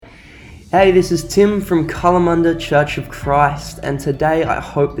Hey, this is Tim from Kalamunda Church of Christ, and today I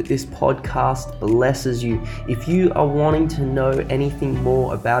hope that this podcast blesses you. If you are wanting to know anything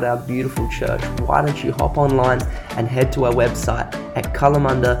more about our beautiful church, why don't you hop online and head to our website at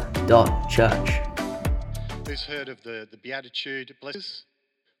kalamunda.church. Who's heard of the Beatitude blessings?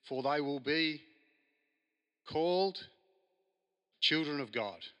 For they will be called children of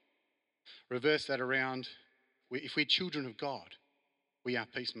God. Reverse that around. If we're children of God, we are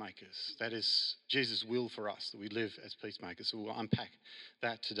peacemakers. That is Jesus' will for us, that we live as peacemakers. So we'll unpack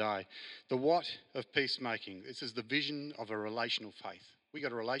that today. The what of peacemaking. This is the vision of a relational faith. We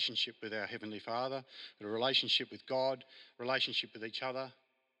got a relationship with our Heavenly Father, a relationship with God, relationship with each other,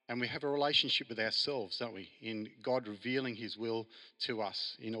 and we have a relationship with ourselves, don't we? In God revealing His will to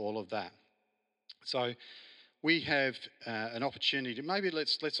us in all of that. So we have an opportunity. Maybe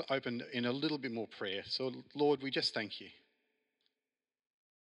let's open in a little bit more prayer. So Lord, we just thank you.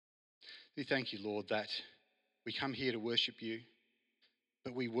 We thank you, Lord, that we come here to worship you,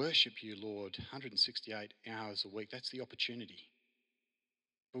 but we worship you, Lord, 168 hours a week. That's the opportunity.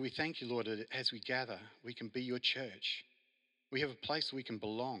 But we thank you, Lord, that as we gather, we can be your church. We have a place we can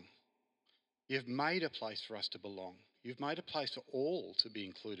belong. You've made a place for us to belong. You've made a place for all to be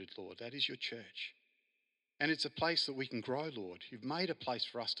included, Lord. That is your church. And it's a place that we can grow, Lord. You've made a place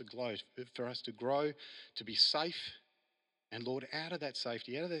for us to grow, to be safe. And Lord, out of that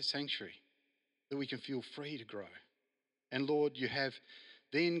safety, out of that sanctuary, that we can feel free to grow. And Lord, you have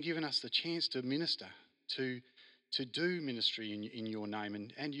then given us the chance to minister, to do ministry in your name.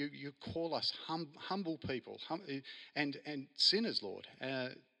 And you call us humble people and sinners, Lord,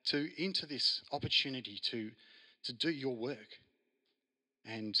 into this opportunity to do your work.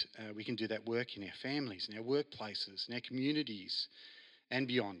 And we can do that work in our families, in our workplaces, in our communities, and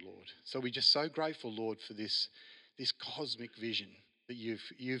beyond, Lord. So we're just so grateful, Lord, for this cosmic vision that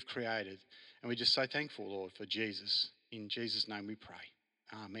you've created. And we're just so thankful, Lord, for Jesus. In Jesus' name we pray.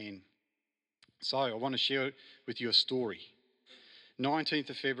 Amen. So I want to share with you a story.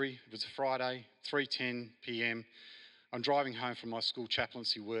 19th of February, it was a Friday, 3:10 p.m. I'm driving home from my school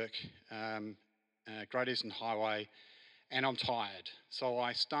chaplaincy work, Great Eastern Highway, and I'm tired. So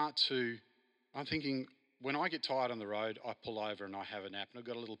I'm thinking, when I get tired on the road, I pull over and I have a nap. And I've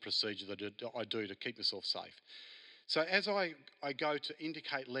got a little procedure that I do to keep myself safe. So as I go to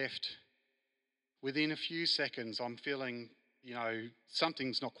indicate left, within a few seconds, I'm feeling,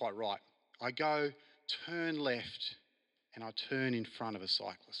 something's not quite right. I go, turn left, and I turn in front of a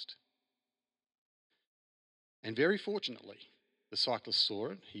cyclist. And very fortunately, the cyclist saw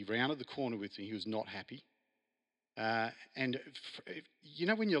it. He rounded the corner with me. He was not happy. And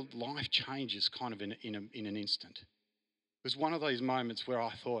when your life changes kind of in an instant. It was one of those moments where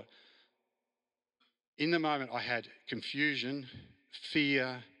I thought, in the moment I had confusion,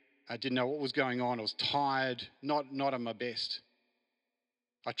 fear, I didn't know what was going on, I was tired, not at my best.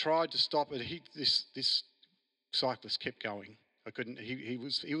 I tried to stop it. This cyclist kept going. I couldn't, he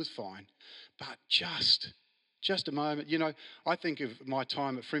was fine. But just a moment, I think of my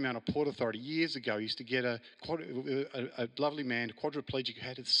time at Fremantle Port Authority years ago. I used to get a lovely man, a quadriplegic, who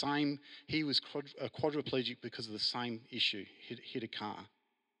had the same, he was a quadriplegic because of the same issue, hit a car.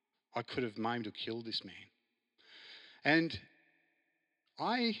 I could have maimed or killed this man. And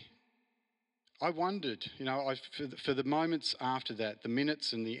I wondered, for the moments after that, the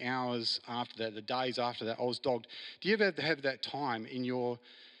minutes and the hours after that, the days after that, I was dogged. Do you ever have that time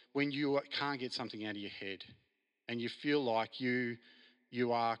when you can't get something out of your head and you feel like you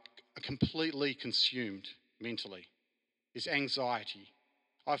are completely consumed mentally? It's anxiety.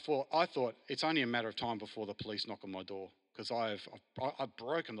 I thought it's only a matter of time before the police knock on my door, because I've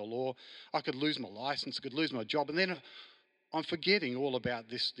broken the law. I could lose my license, I could lose my job, and then I'm forgetting all about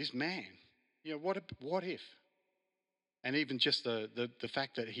this man. What if? And even just the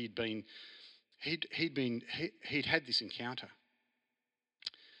fact that he'd had this encounter.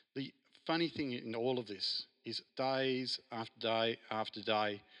 The funny thing in all of this is days after day after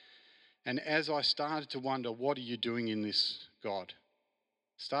day, and as I started to wonder, what are you doing in this, God?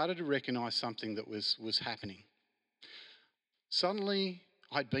 Started to recognise something that was happening. Suddenly,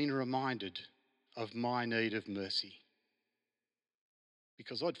 I'd been reminded of my need of mercy,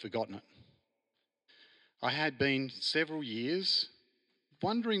 because I'd forgotten it. I had been several years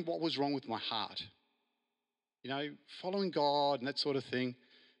wondering what was wrong with my heart. Following God and that sort of thing.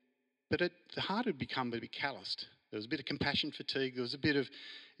 But the heart had become a bit calloused. There was a bit of compassion fatigue. There was a bit of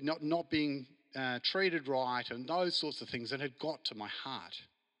not being treated right, and those sorts of things that had got to my heart.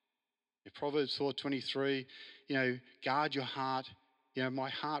 Proverbs 4:23, guard your heart. My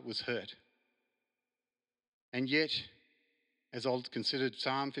heart was hurt. And yet, as I considered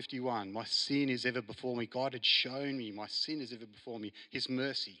Psalm 51, my sin is ever before me. God had shown me my sin is ever before me. His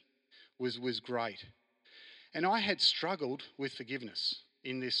mercy was great. And I had struggled with forgiveness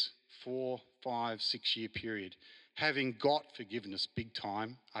in this 4, 5, 6 year period, having got forgiveness big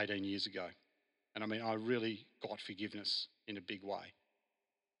time 18 years ago. And I mean, I really got forgiveness in a big way.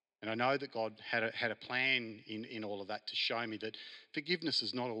 And I know that God had a plan in all of that to show me that forgiveness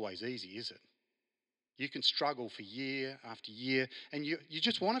is not always easy, is it? You can struggle for year after year, and you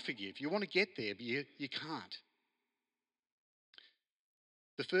just want to forgive. You want to get there, but you can't.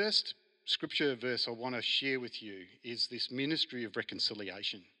 The first scripture verse I want to share with you is this ministry of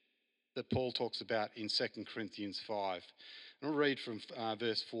reconciliation that Paul talks about in 2 Corinthians 5. And I'll read from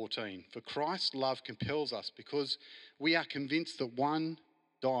verse 14. For Christ's love compels us because we are convinced that one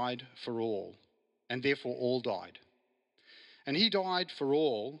died for all, and therefore all died. And he died for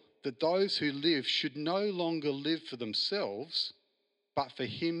all, that those who live should no longer live for themselves, but for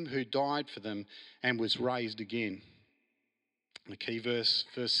him who died for them and was raised again. The key verse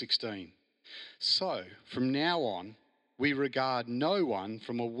 16. So, from now on, we regard no one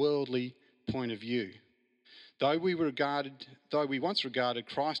from a worldly point of view. Though we once regarded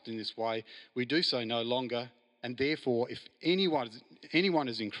Christ in this way, we do so no longer, and therefore, if anyone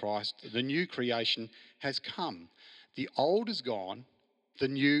is in Christ, the new creation has come. The old is gone, the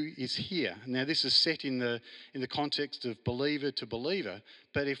new is here. Now, this is set in the context of believer to believer,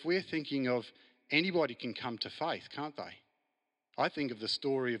 but if we're thinking of anybody can come to faith, can't they? I think of the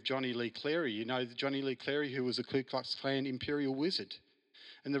story of Johnny Lee Clary. You know, Johnny Lee Clary, who was a Ku Klux Klan imperial wizard,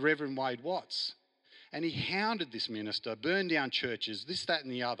 and the Reverend Wade Watts. And he hounded this minister, burned down churches, this, that,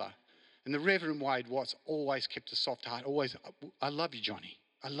 and the other. And the Reverend Wade Watts always kept a soft heart, always, I love you, Johnny.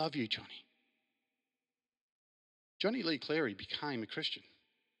 I love you, Johnny. Johnny Lee Clary became a Christian.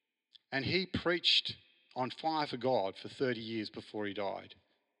 And he preached on fire for God for 30 years before he died.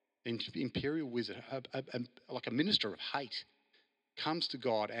 An imperial wizard, like a minister of hate, comes to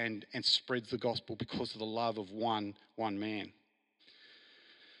God and spreads the gospel because of the love of one man.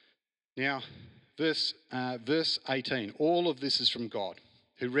 Now, verse 18, all of this is from God,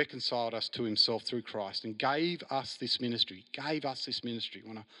 who reconciled us to himself through Christ and gave us this ministry. I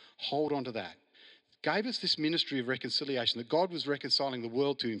want to hold on to that. Gave us this ministry of reconciliation, that God was reconciling the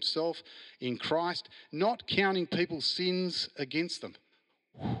world to himself in Christ, not counting people's sins against them.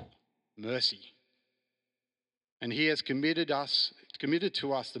 Mercy. And he has committed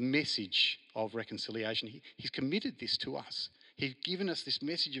to us the message of reconciliation. He's committed this to us. He's given us this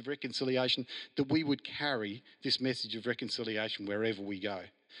message of reconciliation, that we would carry this message of reconciliation wherever we go.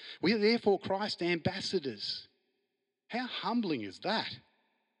 We are therefore Christ's ambassadors. How humbling is that?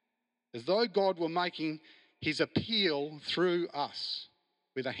 As though God were making his appeal through us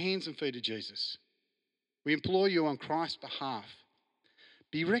with the hands and feet of Jesus. We implore you on Christ's behalf,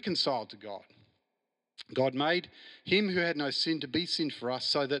 be reconciled to God. God made him who had no sin to be sin for us,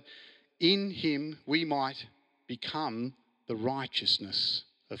 so that in him we might become the righteousness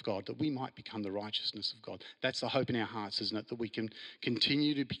of God, that we might become the righteousness of God. That's the hope in our hearts, isn't it? That we can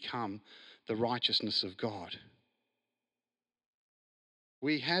continue to become the righteousness of God.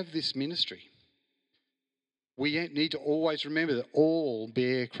 We have this ministry. We need to always remember that all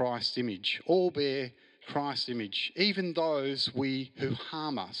bear Christ's image. All bear Christ's image. Even those who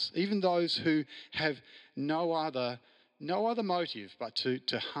harm us. Even those who have no other motive but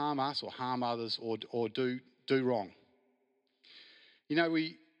to harm us or harm others or do wrong. You know,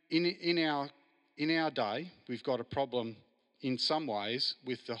 in our day, we've got a problem in some ways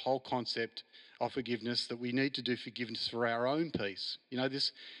with the whole concept of forgiveness, that we need to do forgiveness for our own peace. You know,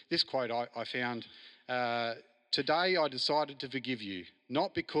 this quote I found, today I decided to forgive you,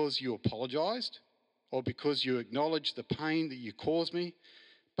 not because you apologised or because you acknowledged the pain that you caused me,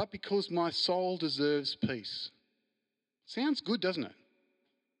 but because my soul deserves peace. Sounds good, doesn't it?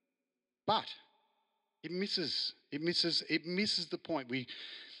 But it misses the point.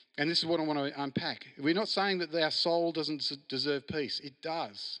 And this is what I want to unpack. We're not saying that our soul doesn't deserve peace. It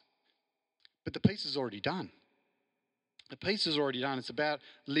does. But the peace is already done. The peace is already done. It's about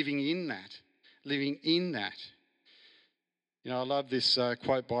living in that. You know, I love this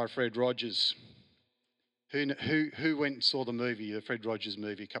quote by Fred Rogers. Who went and saw the Fred Rogers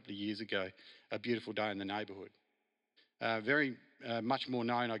movie a couple of years ago, A Beautiful Day in the Neighbourhood? Very much more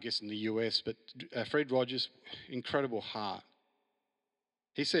known, I guess, in the US, but Fred Rogers, incredible heart.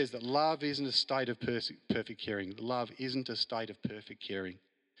 He says that love isn't a state of perfect caring. Love isn't a state of perfect caring.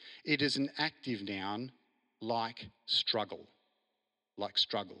 It is an active noun like struggle.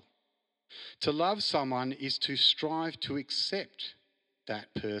 To love someone is to strive to accept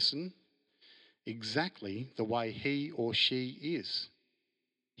that person exactly the way he or she is,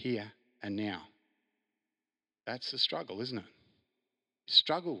 here and now. That's the struggle, isn't it?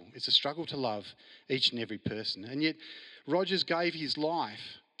 Struggle. It's a struggle to love each and every person. And yet Rogers gave his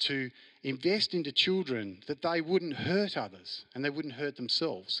life to invest into children that they wouldn't hurt others and they wouldn't hurt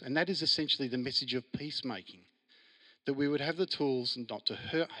themselves. And that is essentially the message of peacemaking, that we would have the tools not to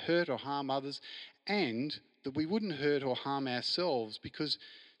hurt or harm others, and that we wouldn't hurt or harm ourselves, because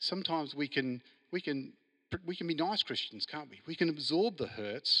sometimes we can be nice Christians, can't we? We can absorb the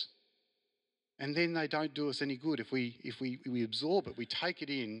hurts, and then they don't do us any good. If we absorb it, we take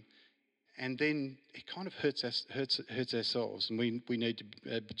it in, and then it kind of hurts ourselves, and we need to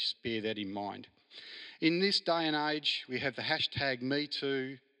just bear that in mind. In this day and age, we have the hashtag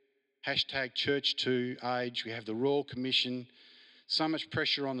 #MeToo, hashtag #Church2Age. We have the Royal Commission. So much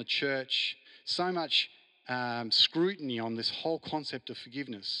pressure on the church. So much scrutiny on this whole concept of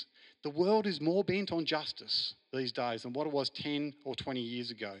forgiveness. The world is more bent on justice these days than what it was 10 or 20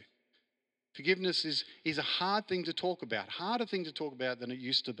 years ago. Forgiveness is a hard thing to talk about, harder thing to talk about than it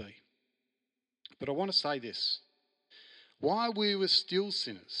used to be. But I want to say this. While we were still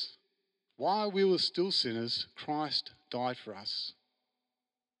sinners, Christ died for us.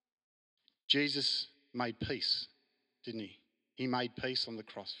 Jesus made peace, didn't he? He made peace on the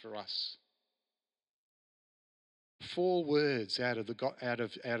cross for us. 4 words out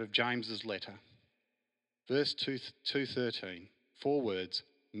of James's letter, verse 2:13. 4 words: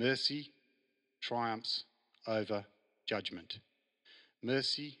 mercy triumphs over judgment.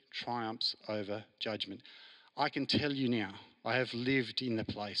 Mercy triumphs over judgment. I can tell you now, I have lived in the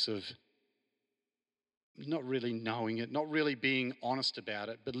place of not really knowing it, not really being honest about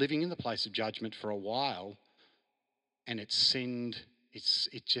it, but living in the place of judgment for a while, and it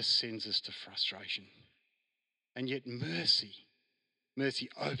just sends us to frustration. And yet mercy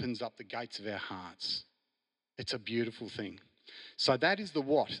opens up the gates of our hearts. It's a beautiful thing. So that is the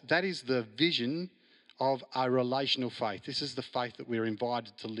what. That is the vision of a relational faith. This is the faith that we're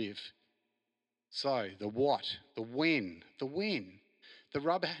invited to live. So the what, the when. The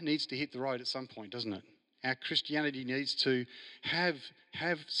rubber needs to hit the road at some point, doesn't it? Our Christianity needs to have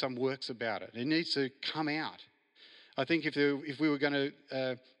some works about it. It needs to come out. I think if we were going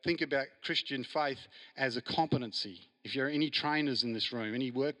to think about Christian faith as a competency, if you're any trainers in this room,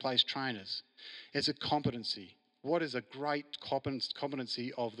 any workplace trainers, as a competency, what is a great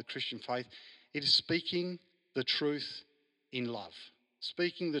competency of the Christian faith? It is speaking the truth in love.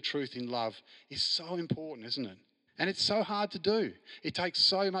 Speaking the truth in love is so important, isn't it? And it's so hard to do. It takes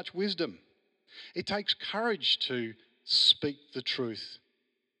so much wisdom. It takes courage to speak the truth.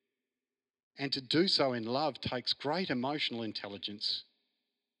 And to do so in love takes great emotional intelligence.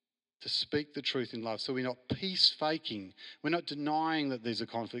 To speak the truth in love. So we're not peace faking. We're not denying that there's a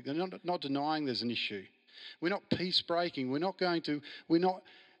conflict. We're not denying there's an issue. We're not peace breaking. We're not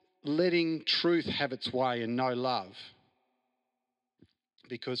letting truth have its way and no love.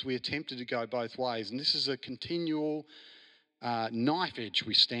 Because we're tempted to go both ways. And this is a continual knife edge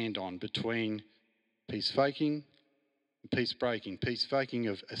we stand on between peace faking and peace breaking. Peace faking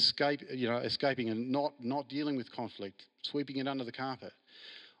of escaping and not dealing with conflict, sweeping it under the carpet.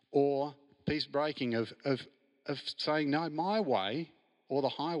 Or peace breaking of saying, no, my way or the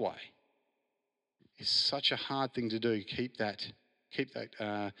highway. It's such a hard thing to do. Keep that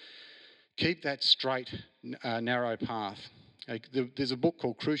straight, narrow path. There's a book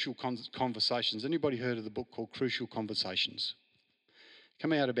called Crucial Conversations. Anybody heard of the book called Crucial Conversations?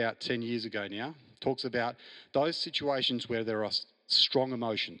 Come out about 10 years ago now. Talks about those situations where there are strong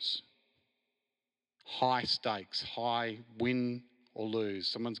emotions, high stakes, high win or lose.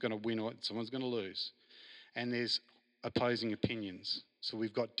 Someone's going to win or someone's going to lose. And there's opposing opinions. So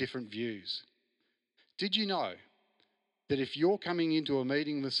we've got different views. Did you know that if you're coming into a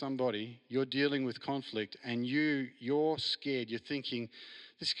meeting with somebody, you're dealing with conflict and you're scared, you're thinking,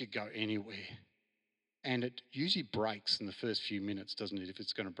 this could go anywhere. And it usually breaks in the first few minutes, doesn't it, if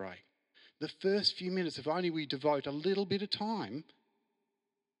it's going to break? The first few minutes, if only we devote a little bit of time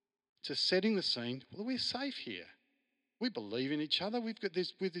to setting the scene, well, we're safe here. We believe in each other.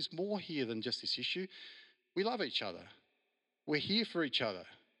 There's more here than just this issue. We love each other. We're here for each other.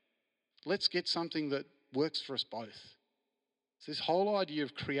 Let's get something that works for us both. So this whole idea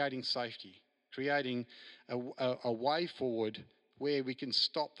of creating safety, creating a way forward where we can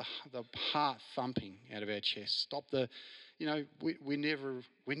stop the heart thumping out of our chest, stop we're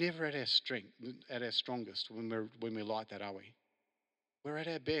never at our strength, at our strongest when we're like that, are we? We're at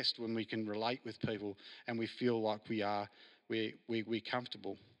our best when we can relate with people and we feel like we're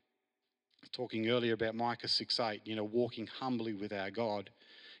comfortable. Talking earlier about Micah 6:8, walking humbly with our God.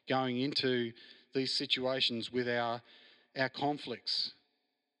 going into these situations with our conflicts,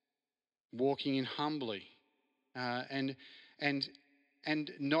 walking in humbly, and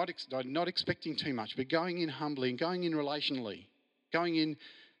not expecting too much, but going in humbly and going in relationally, going in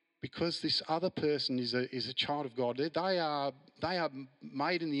because this other person is a child of God. They are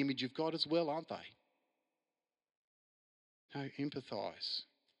made in the image of God as well, aren't they? No, empathise.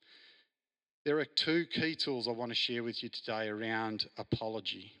 There are two key tools I want to share with you today around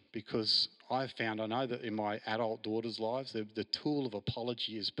apology, because I know that in my adult daughters' lives, the tool of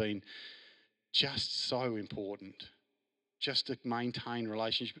apology has been just so important, just to maintain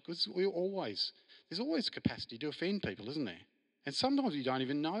relationship, because there's always capacity to offend people, isn't there? And sometimes we don't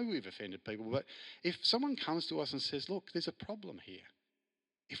even know we've offended people. But if someone comes to us and says, look, there's a problem here,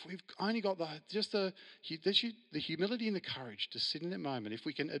 if we've only got the humility and the courage to sit in that moment, if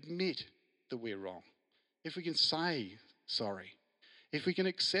we can admit that we're wrong, if we can say sorry, if we can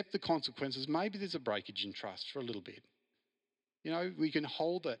accept the consequences, maybe there's a breakage in trust for a little bit. We can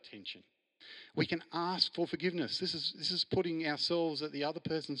hold that tension. We can ask for forgiveness. This is putting ourselves at the other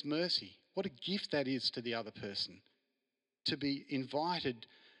person's mercy. What a gift that is to the other person, to be invited.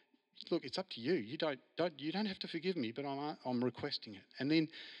 Look, it's up to you. You don't have to forgive me, but I'm requesting it. And then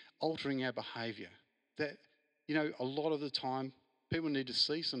altering our behaviour. That a lot of the time people need to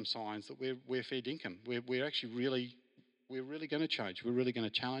see some signs that we're fair dinkum. We're actually really going to change. We're really going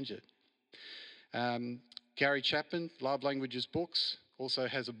to challenge it. Gary Chapman, Love Languages Books, also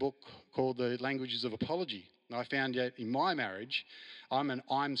has a book called The Languages of Apology. And I found out in my marriage, I'm an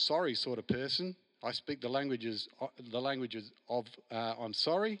I'm sorry sort of person. I speak the languages of I'm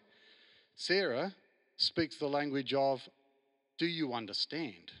sorry. Sarah speaks the language of do you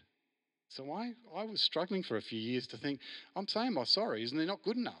understand? So I was struggling for a few years to think, I'm saying my sorries and they're not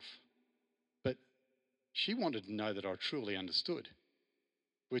good enough. But she wanted to know that I truly understood,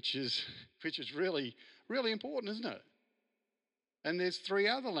 which is really, really important, isn't it? And there's 3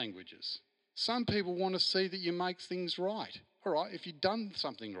 other languages. Some people want to see that you make things right. All right, if you've done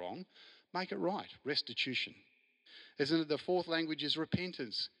something wrong, make it right. Restitution. Isn't it? The 4th language is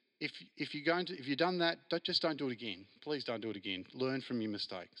repentance. If you've done that, don't do it again. Please don't do it again. Learn from your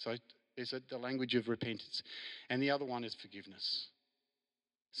mistake. So there's the language of repentance. And the other one is forgiveness.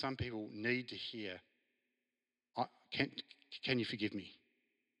 Some people need to hear, can you forgive me?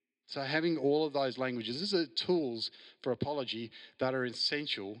 So having all of those languages, these are tools for apology that are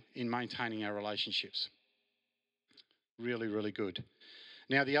essential in maintaining our relationships. Really, really good.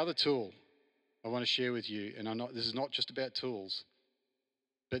 Now, the other tool I want to share with you, and this is not just about tools,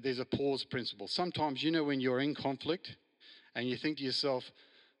 but there's a pause principle. Sometimes, when you're in conflict and you think to yourself,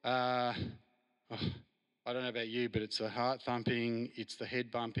 I don't know about you, but it's the heart thumping, it's the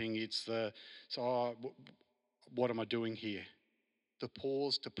head bumping, what am I doing here? To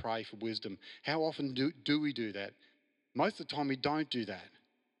pause to pray for wisdom. How often do we do that? Most of the time we don't do that.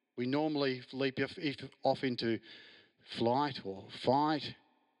 We normally leap off into flight or fight.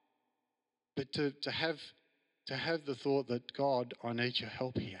 But to have the thought that, God, I need your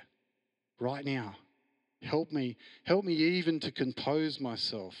help here right now. Help me even to compose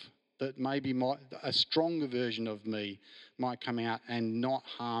myself, that maybe a stronger version of me might come out and not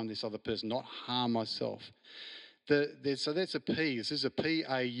harm this other person, not harm myself. So that's a P. This is a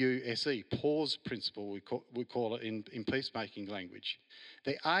PAUSE, pause principle, we call it in peacemaking language.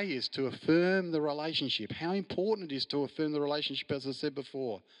 The A is to affirm the relationship. How important it is to affirm the relationship, as I said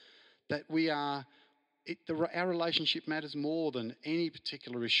before, that our relationship matters more than any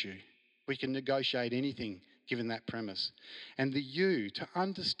particular issue. We can negotiate anything given that premise. And the U, to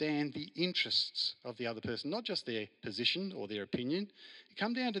understand the interests of the other person, not just their position or their opinion. You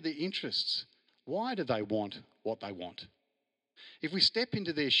come down to the interests. Why do they want what they want? If we step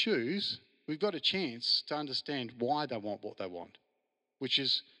into their shoes, we've got a chance to understand why they want what they want, which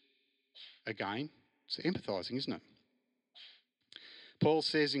is, again, it's empathising, isn't it? Paul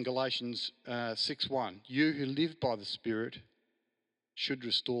says in Galatians 6:1, you who live by the Spirit should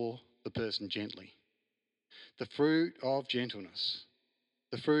restore the person gently. The fruit of gentleness.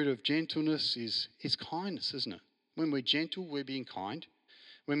 The fruit of gentleness is kindness, isn't it? When we're gentle, we're being kind.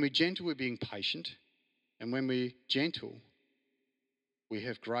 When we're gentle, we're being patient. And when we're gentle, we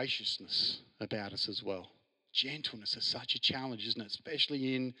have graciousness about us as well. Gentleness is such a challenge, isn't it?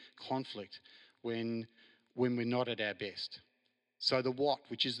 Especially in conflict when we're not at our best. So the what,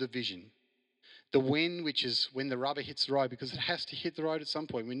 which is the vision. The when, which is when the rubber hits the road, because it has to hit the road at some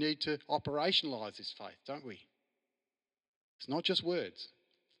point. We need to operationalise this faith, don't we? It's not just words.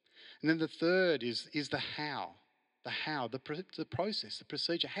 And then the third is the how. The how, the process, the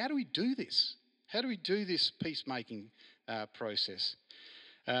procedure. How do we do this? How do we do this peacemaking process?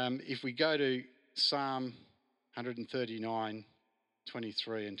 If we go to Psalm 139,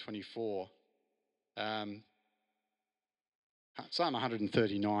 23 and 24, Psalm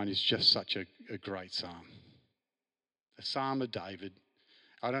 139 is just such a great psalm. The Psalm of David.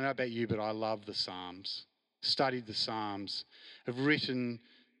 I don't know about you, but I love the Psalms. Studied the Psalms. Have written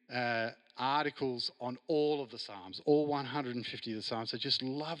articles on all of the Psalms, all 150 of the Psalms. I just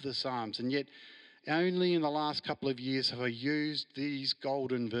love the Psalms. And yet, only in the last couple of years have I used these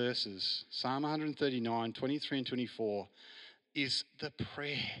golden verses. Psalm 139, 23 and 24 is the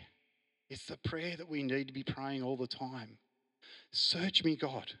prayer. It's the prayer that we need to be praying all the time. Search me,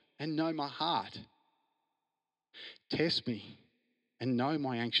 God, and know my heart. Test me and know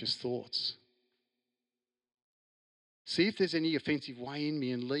my anxious thoughts. See if there's any offensive way in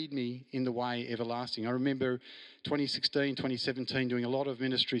me and lead me in the way everlasting. I remember 2016, 2017 doing a lot of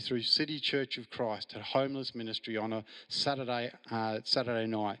ministry through City Church of Christ, a homeless ministry on a Saturday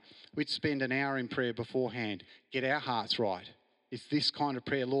night. We'd spend an hour in prayer beforehand, get our hearts right. It's this kind of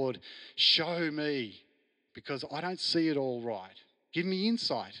prayer, Lord, show me, because I don't see it all right. Give me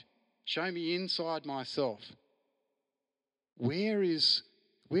insight. Show me inside myself. Where is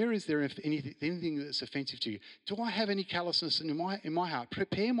there anything that's offensive to you? Do I have any callousness in my heart?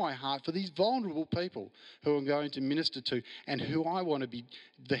 Prepare my heart for these vulnerable people who I'm going to minister to and who I want to be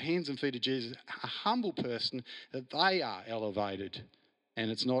the hands and feet of Jesus, a humble person, that they are elevated. And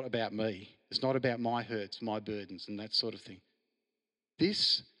it's not about me. It's not about my hurts, my burdens and that sort of thing.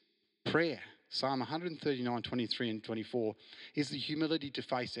 This prayer, Psalm 139, 23 and 24, is the humility to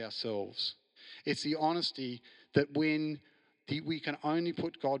face ourselves. It's the honesty that we can only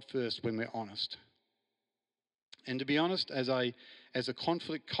put God first when we're honest. And to be honest, as a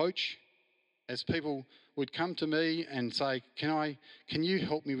conflict coach, as people would come to me and say, can you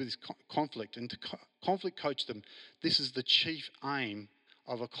help me with this conflict? And to conflict coach them, this is the chief aim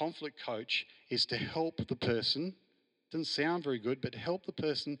of a conflict coach, is to help the person. Doesn't sound very good, but help the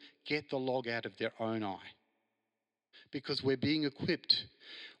person get the log out of their own eye. Because we're being equipped.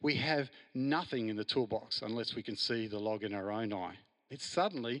 We have nothing in the toolbox unless we can see the log in our own eye. It's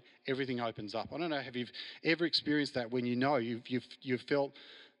suddenly everything opens up. I don't know, have you ever experienced that when you know you've felt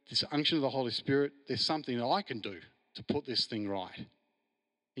this unction of the Holy Spirit, there's something that I can do to put this thing right.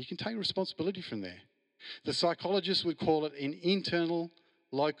 You can take responsibility from there. The psychologists would call it an internal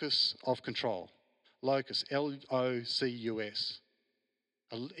locus of control. Locus, L-O-C-U-S.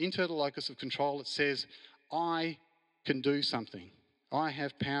 An internal locus of control. It says, I can do something. I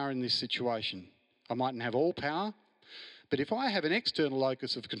have power in this situation. I mightn't have all power, but if I have an external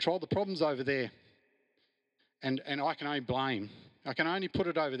locus of control, the problem's over there. And I can only blame. I can only put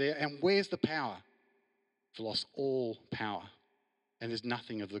it over there. And where's the power? I've lost all power. And there's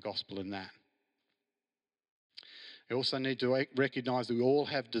nothing of the gospel in that. We also need to recognise that we all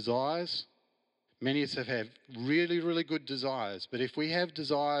have desires. Many of us have really, really good desires. But if we have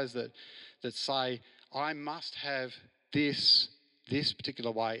desires that say, I must have this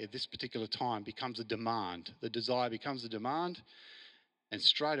particular way at this particular time, becomes a demand. The desire becomes a demand, and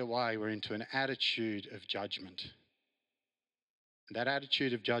straight away we're into an attitude of judgment. And that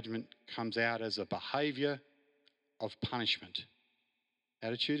attitude of judgment comes out as a behaviour of punishment.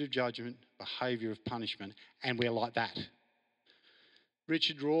 Attitude of judgment, behaviour of punishment, and we're like that.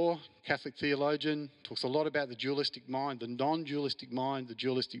 Richard Rohr, Catholic theologian, talks a lot about the dualistic mind, the non-dualistic mind, the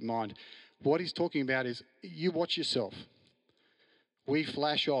dualistic mind. What he's talking about is, you watch yourself. We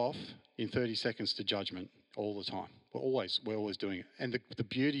flash off in 30 seconds to judgment all the time. We're always doing it. And the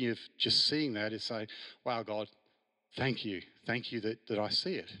beauty of just seeing that is saying, wow, God, thank you that I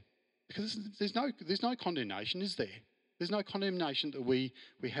see it. Because there's no condemnation, is there? There's no condemnation that we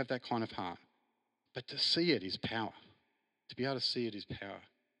have that kind of heart. But to see it is power. To be able to see it is power.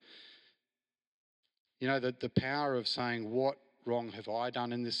 You know, the power of saying, what wrong have I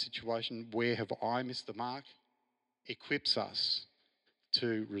done in this situation? Where have I missed the mark? Equips us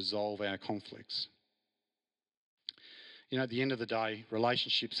to resolve our conflicts. You know, at the end of the day,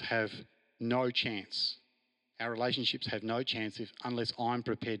 relationships have no chance. Our relationships have no chance unless I'm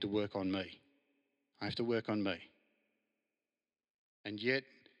prepared to work on me. I have to work on me. And yet,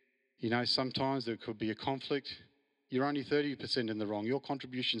 you know, sometimes there could be a conflict. You're only 30% in the wrong. Your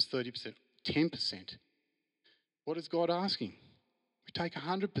contribution's 30%, 10%. What is God asking? We take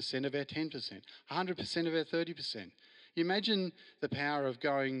 100% of our 10%, 100% of our 30%. You imagine the power of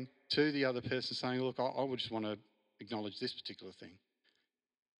going to the other person saying, look, I would just want to acknowledge this particular thing.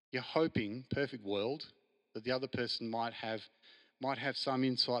 You're hoping, perfect world, that the other person might have some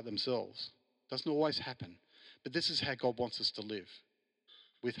insight themselves. Doesn't always happen. But this is how God wants us to live,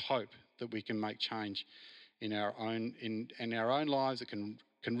 with hope that we can make change in our own lives. It can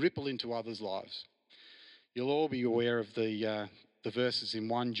can ripple into others' lives. You'll all be aware of the verses in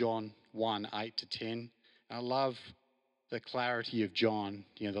 1 John 1, 8 to 10. I love the clarity of John,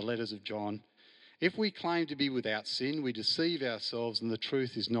 the letters of John. If we claim to be without sin, we deceive ourselves and the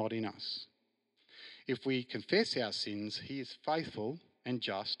truth is not in us. If we confess our sins, he is faithful and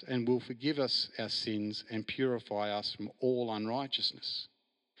just and will forgive us our sins and purify us from all unrighteousness.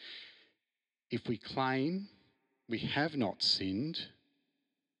 If we claim we have not sinned,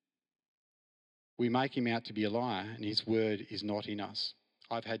 we make him out to be a liar and his word is not in us.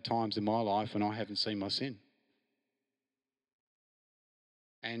 I've had times in my life when I haven't seen my sin.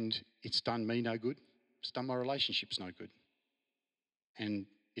 And it's done me no good. It's done my relationships no good. And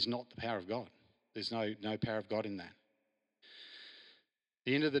it's not the power of God. There's no power of God in that. At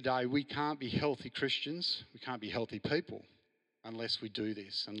the end of the day, we can't be healthy Christians. We can't be healthy people unless we do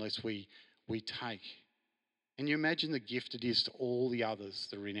this, unless we take. And you imagine the gift it is to all the others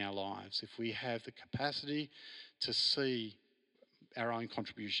that are in our lives if we have the capacity to see our own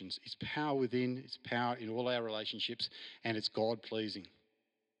contributions. It's power within, it's power in all our relationships, and it's God-pleasing.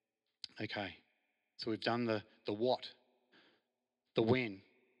 Okay, so we've done the what, the when,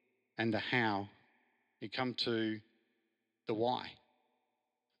 and the how. You come to the why.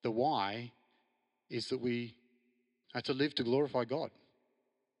 The why is that we are to live to glorify God.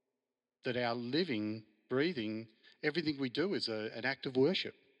 That our living, breathing, everything we do is an act of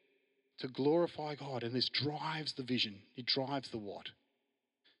worship to glorify God. And this drives the vision. It drives the what.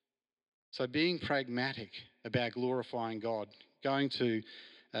 So being pragmatic about glorifying God, going to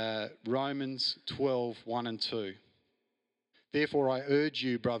Romans 12, 1 and 2. Therefore, I urge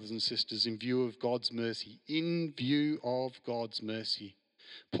you, brothers and sisters, in view of God's mercy,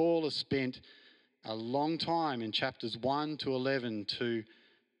 Paul has spent a long time in chapters 1 to 11 to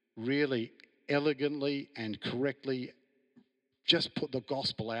really elegantly and correctly just put the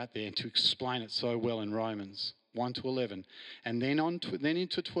gospel out there and to explain it so well in Romans 1 to 11. And then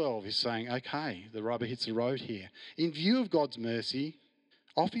into 12, he's saying, okay, the rubber hits the road here. In view of God's mercy,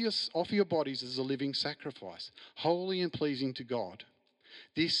 offer your bodies as a living sacrifice, holy and pleasing to God.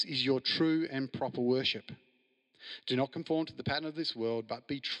 This is your true and proper worship. Do not conform to the pattern of this world, but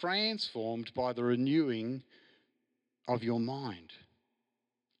be transformed by the renewing of your mind.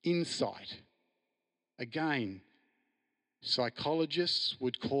 Insight. Again, psychologists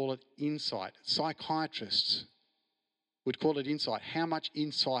would call it insight. Psychiatrists would call it insight. How much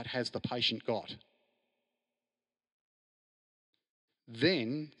insight has the patient got?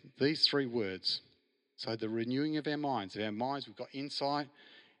 Then, these three words. So the renewing of our minds. We've got insight.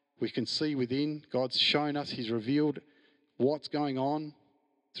 We can see within. God's shown us. He's revealed what's going on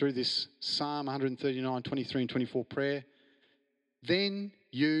through this Psalm 139, 23 and 24 prayer. Then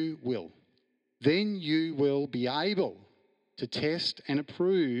you will be able to test and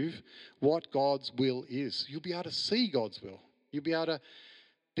approve what God's will is. You'll be able to see God's will. You'll be able to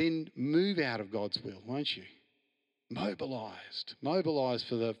then move out of God's will, won't you? Mobilised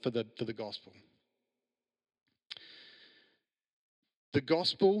for the gospel. The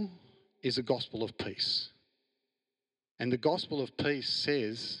gospel is a gospel of peace. And the gospel of peace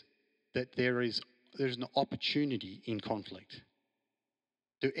says that there's an opportunity in conflict.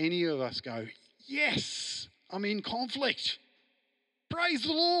 Do any of us go, yes, I'm in conflict. Praise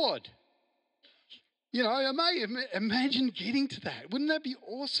the Lord. Imagine getting to that. Wouldn't that be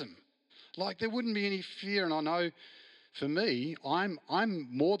awesome? Like there wouldn't be any fear. And I know for me, I'm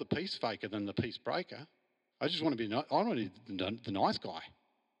more the peace faker than the peace breaker. I just want to be, I want to be the nice guy.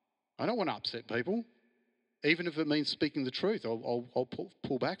 I don't want to upset people. Even if it means speaking the truth, I'll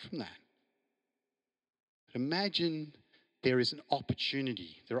pull back from that. But imagine there is an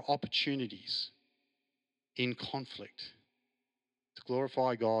opportunity. There are opportunities in conflict to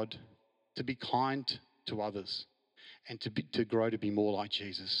glorify God, to be kind to others, and to grow to be more like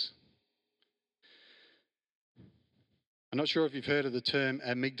Jesus. I'm not sure if you've heard of the term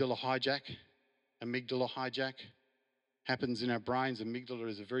amygdala hijack. Amygdala hijack happens in our brains. Amygdala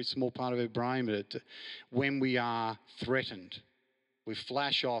is a very small part of our brain, but when we are threatened, we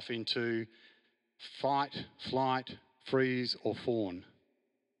flash off into fight, flight, freeze, or fawn.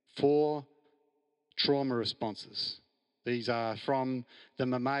 4 trauma responses. These are from the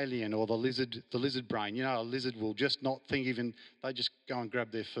mammalian or the lizard brain. A lizard will just not think even, they just go and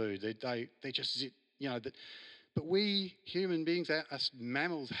grab their food. They just zit, but we human beings, us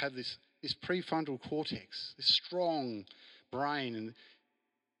mammals, have this prefrontal cortex, this strong brain. And,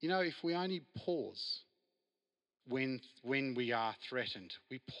 if we only pause when we are threatened,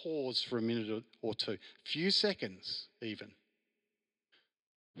 we pause for a minute or two, few seconds even,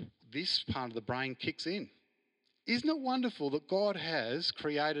 this part of the brain kicks in Isn't it wonderful that God has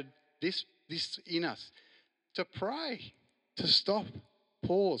created this in us to pray, to stop,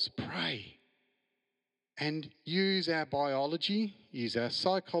 pause, pray, and use our biology, use our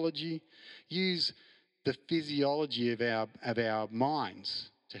psychology, use the physiology of our minds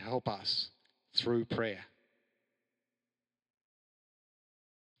to help us through prayer.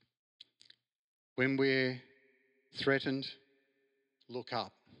 When we're threatened, look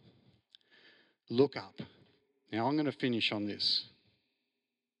up. Look up. Now I'm going to finish on this.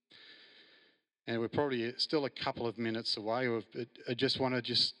 And we're probably still a couple of minutes away. I just want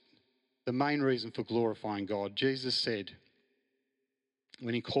to the main reason for glorifying God. Jesus said,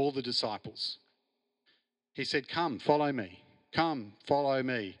 when he called the disciples, he said, come, follow me. Come, follow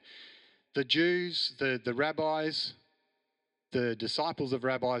me. The Jews, the rabbis, the disciples of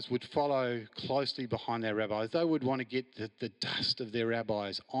rabbis would follow closely behind their rabbis. They would want to get the dust of their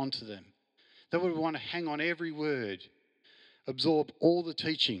rabbis onto them. They would want to hang on every word, absorb all the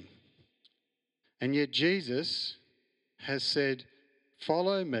teaching. And yet Jesus has said,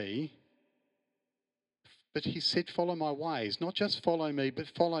 follow me. But he said, follow my ways. Not just follow me, but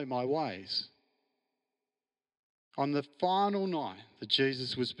follow my ways. On the final night that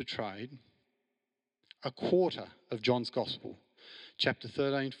Jesus was betrayed, a quarter of John's Gospel, chapter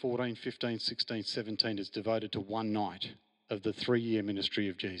 13, 14, 15, 16, 17, is devoted to one night of the 3-year ministry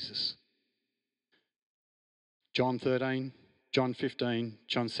of Jesus. John 13, John 15,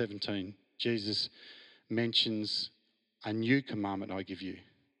 John 17, Jesus mentions a new commandment I give you.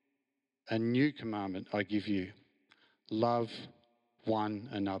 A new commandment I give you. Love one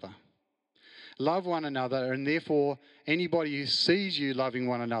another. Love one another, and therefore anybody who sees you loving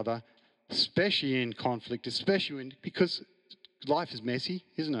one another, especially in conflict, because life is messy,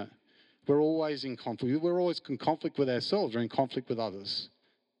 isn't it? We're always in conflict. We're always in conflict with ourselves or in conflict with others.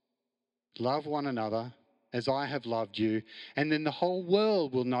 Love one another as I have loved you, and then the whole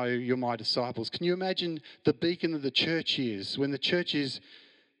world will know you're my disciples. Can you imagine the beacon of the church is when the church is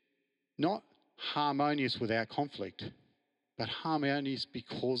not harmonious without conflict, but harmonious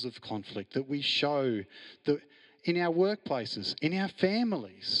because of conflict, that we show that in our workplaces, in our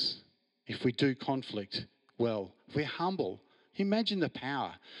families, if we do conflict well, if we're humble. Imagine the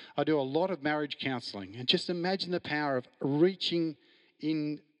power. I do a lot of marriage counselling, and just imagine the power of reaching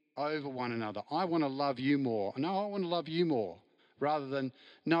in over one another. I want to love you more. No, I want to love you more. Rather than,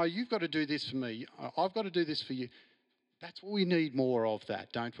 no, you've got to do this for me. I've got to do this for you. That's what we need more of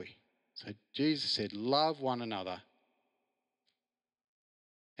that, don't we? So Jesus said, love one another.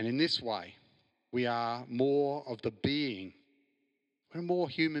 And in this way, we are more of the being. We're more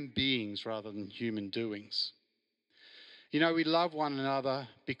human beings rather than human doings. You know, we love one another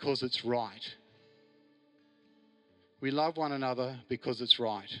because it's right. We love one another because it's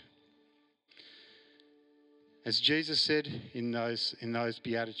right. As Jesus said in those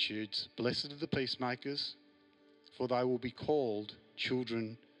Beatitudes, blessed are the peacemakers, for they will be called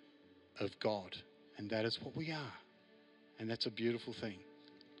children of God. And that is what we are. And that's a beautiful thing.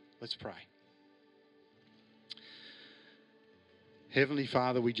 Let's pray. Heavenly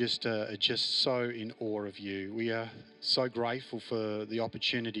Father, we just are just so in awe of you. We are so grateful for the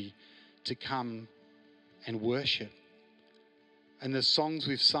opportunity to come and worship. And the songs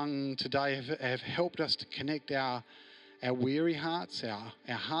we've sung today have helped us to connect our weary hearts, our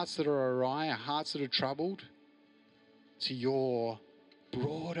hearts that are awry, our hearts that are troubled, to your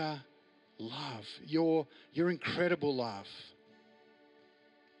broader love, your incredible love.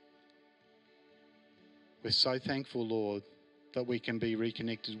 We're so thankful, Lord, that we can be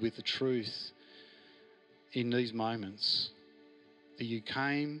reconnected with the truth in these moments. That you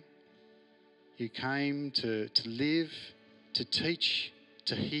came to live, to teach,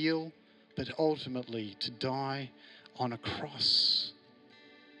 to heal, but ultimately to die on a cross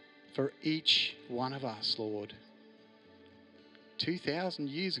for each one of us, Lord. 2,000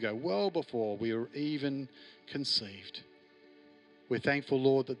 years ago, well before we were even conceived. We're thankful,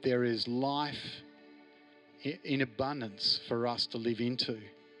 Lord, that there is life in abundance for us to live into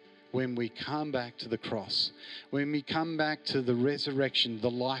when we come back to the cross, when we come back to the resurrection,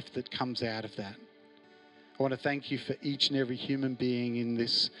 the life that comes out of that. I want to thank you for each and every human being in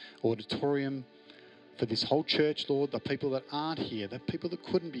this auditorium, for this whole church, Lord, the people that aren't here, the people that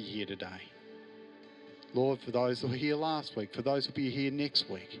couldn't be here today. Lord, for those that were here last week, for those who will be here next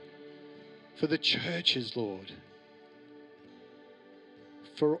week, for the churches, Lord,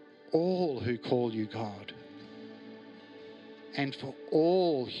 for all who call you God, and for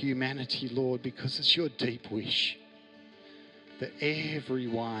all humanity, Lord, because it's your deep wish that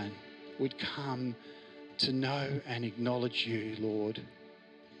everyone would come to know and acknowledge you, Lord.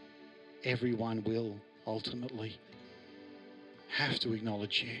 Everyone will. ultimately have to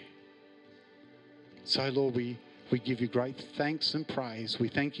acknowledge you. So, Lord, we give you great thanks and praise. We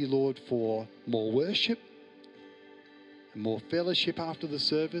thank you, Lord, for more worship and more fellowship after the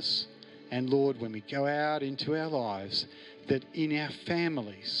service. And, Lord, when we go out into our lives, that in our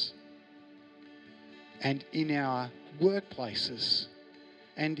families and in our workplaces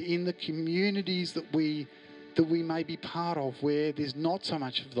and in the communities that we may be part of where there's not so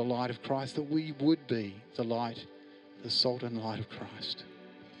much of the light of Christ, that we would be the light, the salt and light of Christ.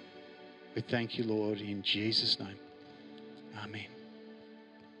 We thank you, Lord, in Jesus' name. Amen.